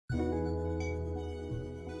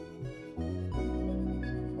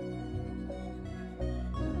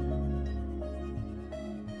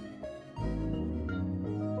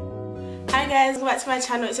Hi guys, welcome back to my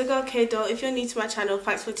channel. It's your girl K.DOLL. If you're new to my channel,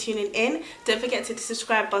 thanks for tuning in. Don't forget to hit the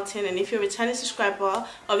subscribe button, and if you're a returning subscriber,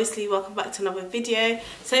 obviously welcome back to another video.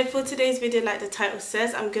 So for today's video, like the title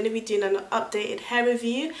says, I'm going to be doing an updated hair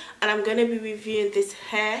review, and I'm going to be reviewing this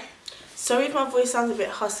hair. Sorry if my voice sounds a bit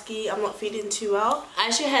husky, I'm not feeling too well.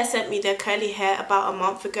 Ishow hair sent me their curly hair about a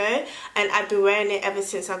month ago, and I've been wearing it ever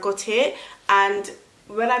since I got it. And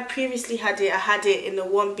when I previously had it, I had it in the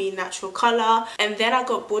 1B natural colour, and then I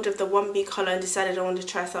got bored of the 1B colour and decided I wanted to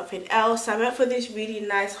try something else. So I went for this really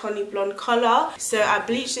nice honey blonde colour. So I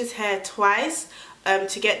bleached this hair twice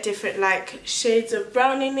to get different like shades of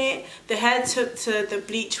brown in it. The hair took to the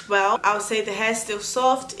bleach well. I would say the hair's still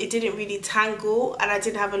soft, it didn't really tangle, and I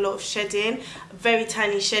didn't have a lot of shedding, very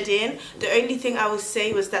tiny shedding. The only thing I would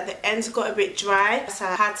say was that the ends got a bit dry, so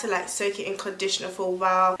I had to like soak it in conditioner for a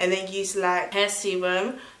while and then use like hair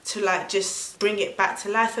serum to like just bring it back to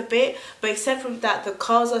life a bit. But except from that, the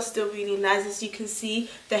curls are still really nice. As you can see,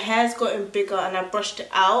 the hair's gotten bigger and I brushed it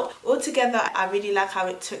out. Altogether, I really like how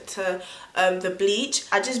it took to the bleach.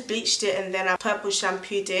 I just bleached it and then I purple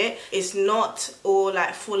shampooed it. It's not all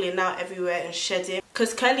like falling out everywhere and shedding,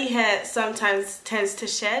 because curly hair sometimes tends to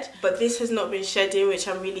shed, but this has not been shedding, which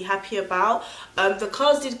I'm really happy about. The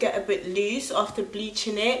curls did get a bit loose after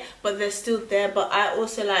bleaching it, but they're still there. But I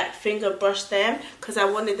also like finger brushed them because I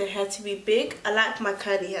wanted the hair to be big. I like my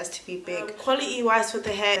curly hairs to be big. Quality wise for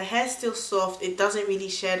the hair's still soft, it doesn't really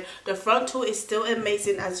shed. The frontal is still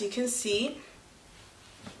amazing, as you can see.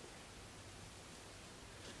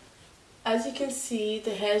 As you can see,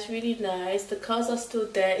 the hair is really nice, the curls are still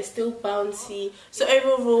there, it's still bouncy. So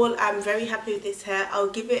overall, I'm very happy with this hair.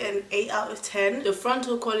 I'll give it an 8 out of 10. The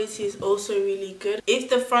frontal quality is also really good.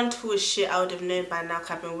 If the frontal was shit, I would have known by now,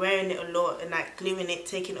 because I've been wearing it a lot and like gluing it,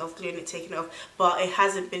 taking it off, gluing it, taking it off, but it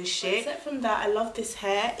hasn't been shit. Except from that, I love this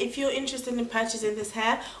hair. If you're interested in purchasing this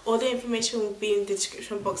hair, all the information will be in the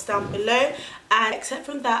description box down below. And except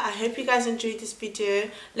from that, I hope you guys enjoyed this video.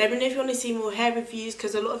 Let me know if you want to see more hair reviews,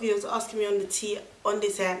 because a lot of you are asking me on the tea on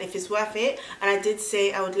this hair and if it's worth it, and I did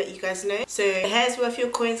say I would let you guys know. So the hair is worth your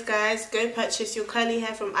coins, guys. Go purchase your curly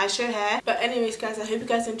hair from Ishow Hair. But anyways guys, I hope you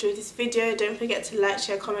guys enjoyed this video. Don't forget to like,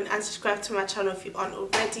 share, comment and subscribe to my channel if you aren't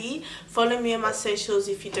already. Follow me on my socials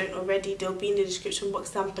if you don't already. They'll be in the description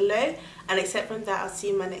box down below. And except from that, I'll see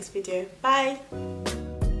you in my next video. Bye.